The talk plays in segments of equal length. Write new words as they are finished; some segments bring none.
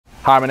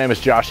Hi, my name is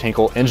Josh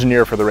Hinkle,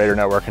 engineer for the Raider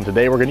Network, and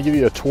today we're going to give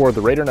you a tour of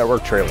the Raider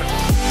Network trailer.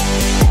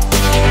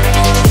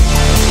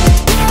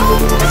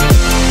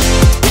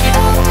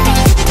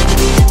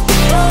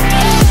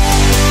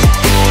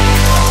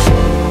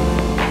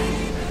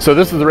 So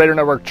this is the Raider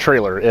Network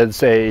trailer.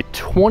 It's a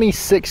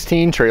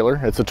 2016 trailer.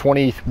 It's a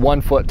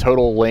 21-foot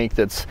total length.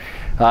 It's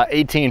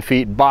 18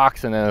 feet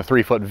box and then a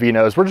 3-foot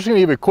V-nose. We're just gonna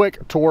give you a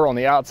quick tour on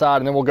the outside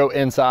and then we'll go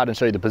inside and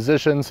show you the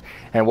positions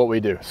and what we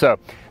do. So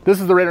this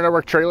is the Raider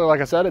Network trailer.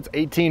 Like I said, it's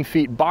 18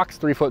 feet box,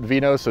 3-foot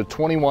V-nose, so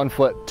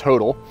 21-foot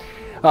total.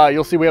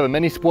 You'll see we have a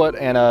mini split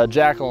and a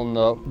jack on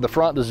the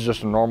front. This is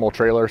just a normal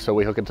trailer, so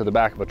we hook it to the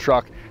back of a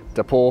truck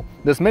to pull.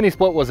 This mini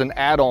split was an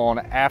add-on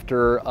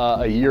after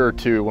a year or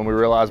two when we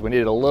realized we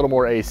needed a little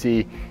more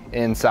AC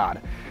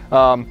inside.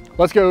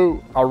 Let's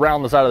go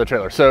around the side of the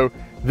trailer. So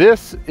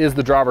this is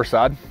the driver's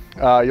side.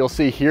 You'll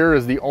see here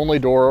is the only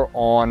door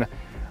on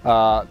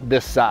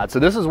this side. So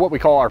this is what we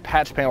call our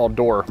patch panel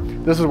door.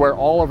 This is where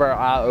all of our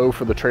I/O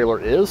for the trailer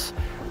is.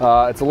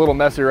 It's a little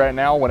messy right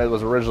now. When it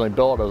was originally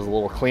built, it was a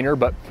little cleaner,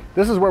 but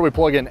this is where we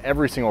plug in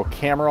every single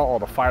camera, all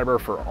the fiber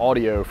for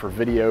audio, for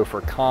video, for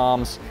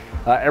comms.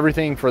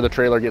 Everything for the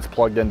trailer gets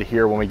plugged into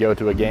here when we go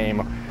to a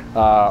game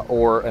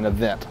or an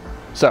event.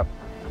 So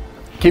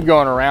keep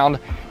going around.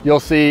 You'll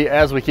see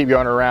as we keep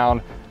going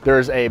around,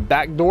 there's a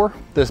back door.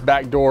 This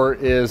back door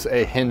is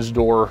a hinge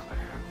door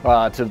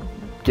to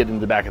get into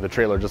the back of the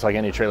trailer, just like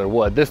any trailer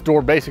would. This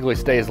door basically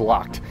stays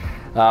locked.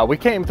 We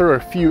came through a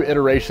few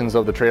iterations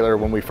of the trailer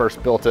when we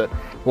first built it.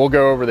 We'll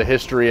go over the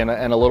history in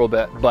a little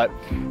bit, but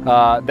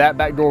that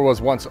back door was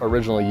once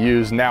originally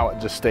used. Now it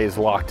just stays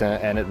locked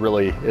and it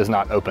really is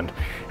not opened.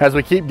 As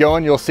we keep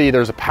going, you'll see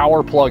there's a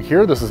power plug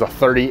here. This is a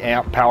 30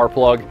 amp power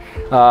plug.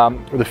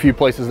 The few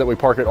places that we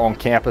park it on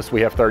campus,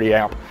 we have 30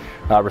 amp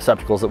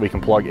receptacles that we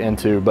can plug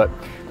into, but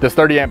this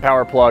 30 amp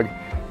power plug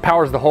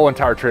powers the whole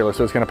entire trailer.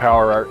 So it's gonna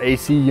power our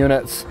AC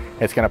units,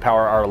 it's gonna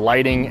power our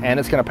lighting, and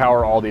it's gonna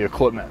power all the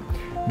equipment.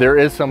 There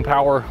is some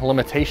power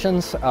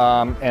limitations,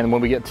 and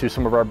when we get to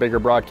some of our bigger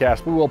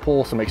broadcasts, we will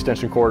pull some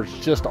extension cords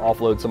just to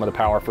offload some of the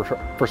power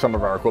for some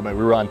of our equipment.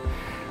 We run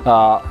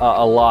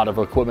a lot of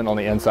equipment on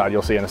the inside,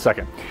 you'll see in a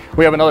second.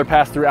 We have another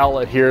pass-through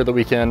outlet here that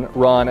we can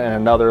run, and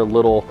another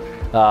little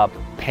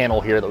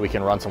panel here that we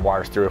can run some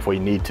wires through if we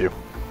need to.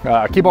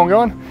 Keep on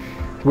going.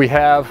 We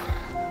have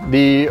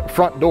the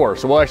front door,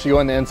 so we'll actually go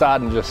in the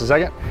inside in just a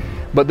second,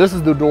 but this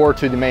is the door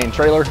to the main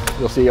trailer.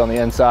 You'll see on the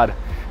inside.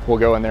 We'll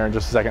go in there in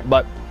just a second,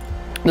 but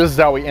this is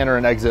how we enter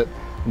and exit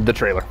the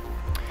trailer.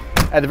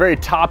 At the very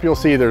top, you'll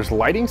see there's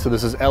lighting. So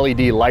this is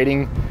LED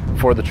lighting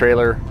for the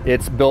trailer.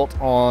 It's built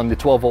on the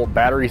 12-volt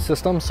battery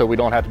system, so we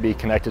don't have to be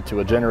connected to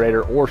a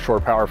generator or shore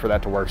power for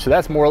that to work. So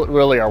that's more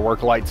really our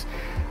work lights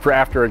for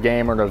after a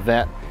game or an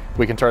event.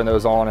 We can turn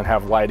those on and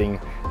have lighting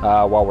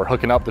while we're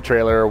hooking up the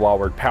trailer, while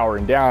we're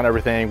powering down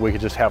everything. We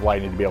could just have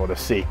lighting to be able to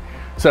see.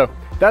 So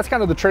that's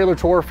kind of the trailer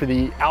tour for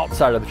the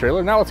outside of the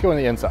trailer. Now let's go on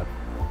the inside.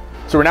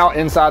 So we're now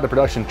inside the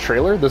production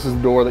trailer. This is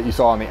the door that you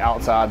saw on the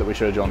outside that we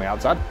showed you on the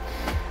outside.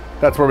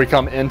 That's where we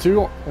come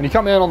into. When you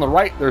come in on the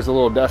right, there's a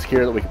little desk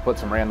here that we can put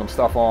some random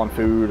stuff on,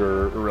 food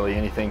or really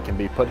anything can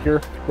be put here,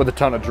 with a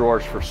ton of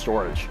drawers for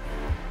storage.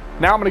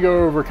 Now I'm gonna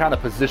go over kind of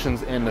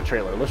positions in the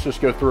trailer. Let's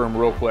just go through them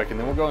real quick and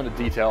then we'll go into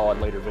detail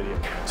on later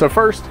videos. So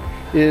first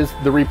is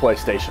the replay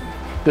station.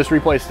 This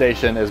replay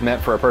station is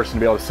meant for a person to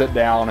be able to sit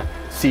down,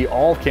 see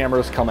all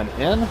cameras coming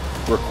in,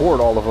 record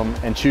all of them,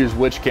 and choose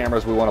which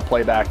cameras we want to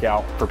play back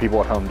out for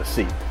people at home to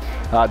see.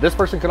 This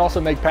person can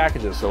also make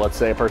packages. So let's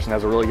say a person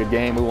has a really good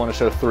game. We want to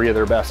show 3 of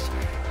their best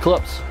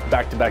clips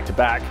back to back to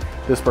back.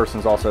 This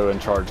person's also in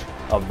charge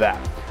of that.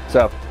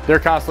 So they're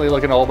constantly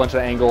looking at a whole bunch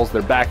of angles.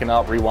 They're backing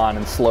up,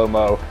 rewinding,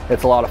 slow-mo.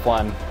 It's a lot of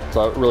fun. It's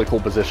a really cool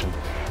position.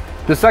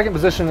 The second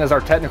position is our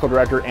technical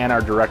director and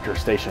our director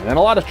station. In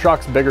a lot of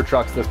trucks, bigger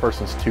trucks, this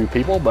person's 2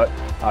 people, but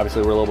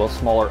obviously we're a little bit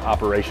smaller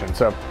operation.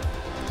 So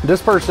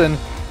this person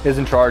is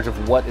in charge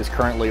of what is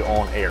currently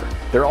on air.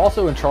 They're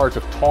also in charge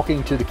of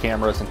talking to the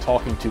cameras and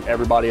talking to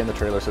everybody in the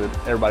trailer so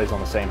that everybody's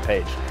on the same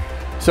page.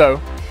 So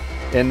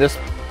in this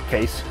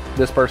case,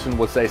 this person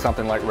would say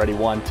something like ready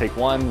 1, take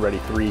 1, ready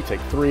 3,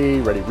 take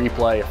 3, ready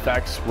replay,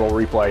 effects, roll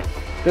replay.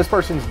 This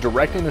person's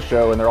directing the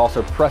show and they're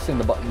also pressing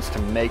the buttons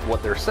to make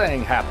what they're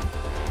saying happen.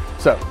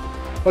 So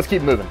let's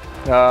keep moving.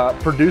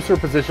 Producer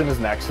position is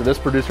next. So this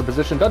producer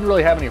position doesn't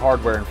really have any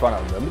hardware in front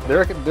of them.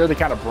 They're the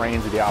kind of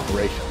brains of the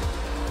operation.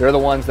 They're the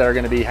ones that are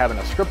going to be having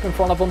a script in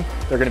front of them.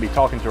 They're going to be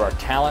talking to our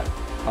talent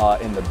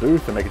in the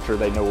booth and making sure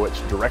they know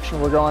which direction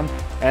we're going.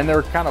 And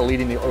they're kind of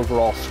leading the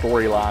overall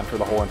storyline for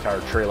the whole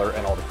entire trailer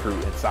and all the crew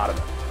inside of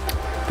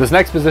it. This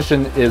next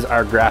position is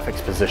our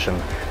graphics position.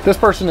 This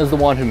person is the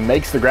one who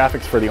makes the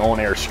graphics for the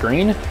on-air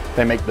screen.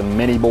 They make the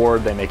mini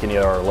board, they make any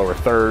of our lower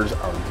thirds,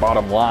 our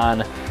bottom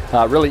line,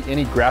 really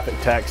any graphic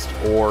text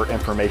or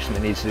information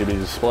that needs to be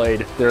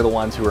displayed. They're the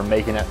ones who are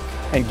making it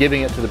and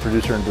giving it to the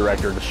producer and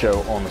director to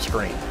show on the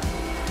screen.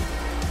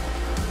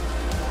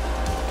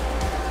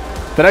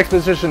 The next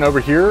position over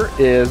here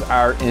is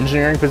our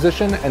engineering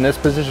position, and this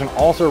position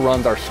also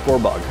runs our score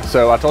bug.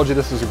 So I told you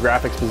this is a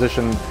graphics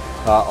position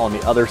on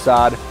the other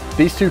side.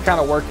 These two kind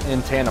of work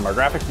in tandem. Our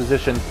graphics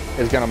position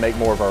is going to make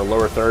more of our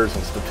lower thirds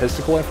and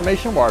statistical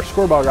information, while our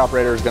scorebug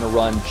operator is going to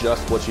run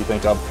just what you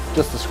think of,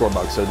 just the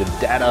scorebug. So the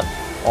data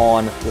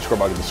on the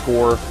scorebug, the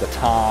score, the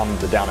time,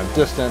 the down and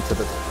distance, if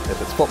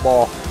it's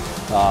football,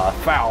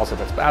 fouls,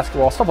 if it's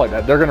basketball, stuff like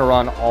that. They're going to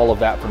run all of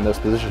that from this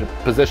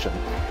position.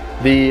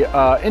 The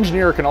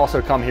engineer can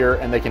also come here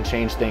and they can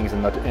change things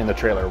in the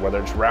trailer,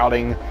 whether it's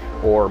routing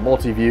or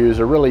multi-views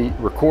or really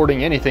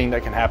recording anything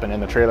that can happen in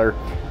the trailer.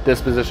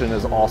 This position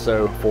is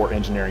also for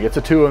engineering. It's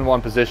a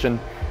 2-in-1 position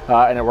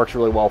and it works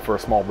really well for a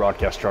small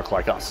broadcast truck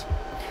like us.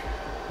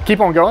 Keep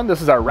on going.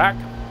 This is our rack.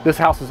 This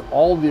houses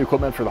all of the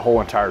equipment for the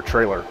whole entire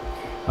trailer.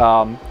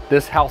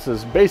 This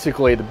houses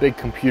basically the big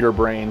computer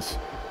brains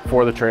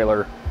for the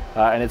trailer,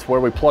 and it's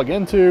where we plug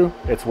into,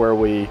 it's where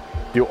we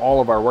do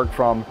all of our work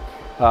from.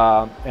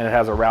 And it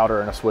has a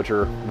router and a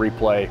switcher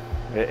replay.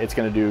 It's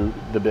going to do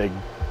the big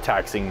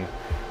taxing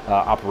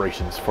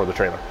operations for the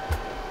trailer.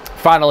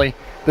 Finally,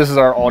 this is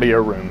our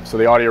audio room. So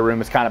the audio room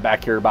is kind of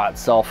back here by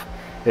itself.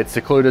 It's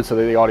secluded so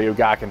that the audio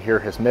guy can hear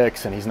his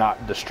mix and he's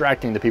not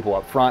distracting the people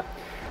up front.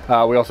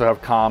 We also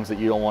have comms that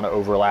you don't want to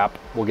overlap.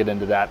 We'll get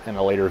into that in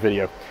a later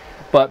video.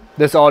 But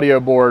this audio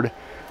board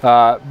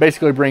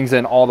basically brings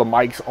in all the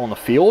mics on the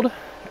field,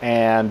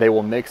 and they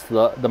will mix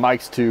the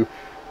mics to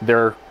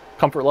their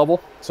comfort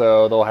level.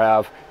 So they'll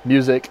have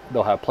music,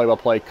 they'll have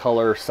play-by-play,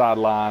 color,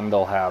 sideline,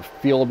 they'll have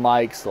field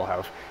mics, they'll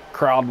have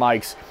crowd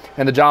mics.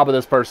 And the job of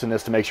this person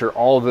is to make sure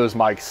all of those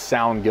mics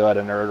sound good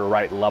and they're at the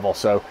right level.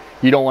 So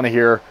you don't want to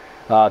hear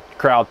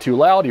crowd too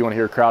loud, you want to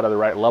hear crowd at the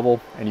right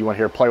level, and you want to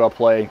hear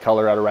play-by-play and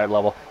color at the right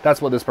level.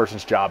 That's what this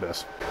person's job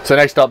is. So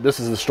next up, this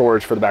is the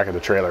storage for the back of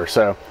the trailer.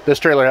 So this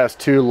trailer has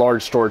 2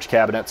 large storage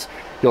cabinets.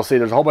 You'll see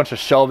there's a whole bunch of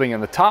shelving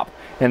in the top,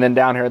 and then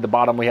down here at the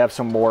bottom we have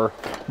some more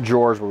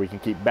drawers where we can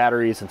keep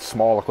batteries and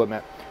small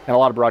equipment. In a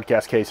lot of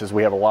broadcast cases,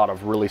 we have a lot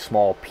of really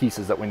small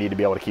pieces that we need to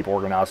be able to keep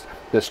organized.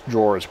 This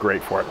drawer is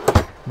great for it.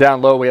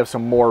 Down low we have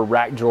some more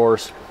rack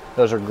drawers.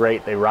 Those are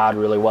great, they ride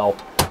really well.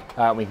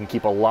 We can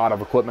keep a lot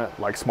of equipment,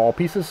 like small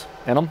pieces,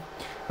 in them.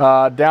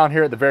 Down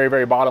here at the very,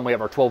 very bottom, we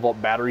have our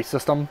 12-volt battery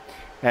system.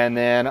 And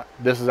then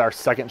this is our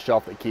second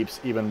shelf that keeps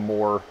even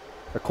more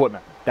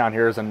equipment. Down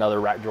here is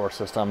another rack drawer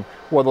system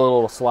with a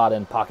little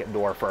slide-in pocket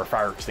door for our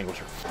fire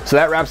extinguisher. So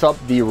that wraps up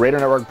the Raider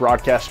Network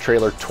broadcast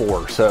trailer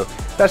tour. So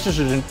that's just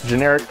a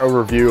generic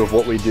overview of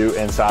what we do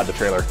inside the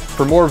trailer.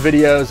 For more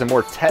videos and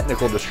more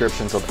technical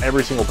descriptions of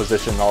every single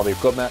position and all the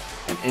equipment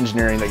and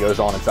engineering that goes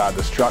on inside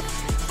this truck,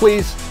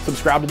 please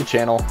subscribe to the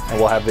channel and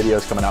we'll have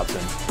videos coming out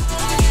soon.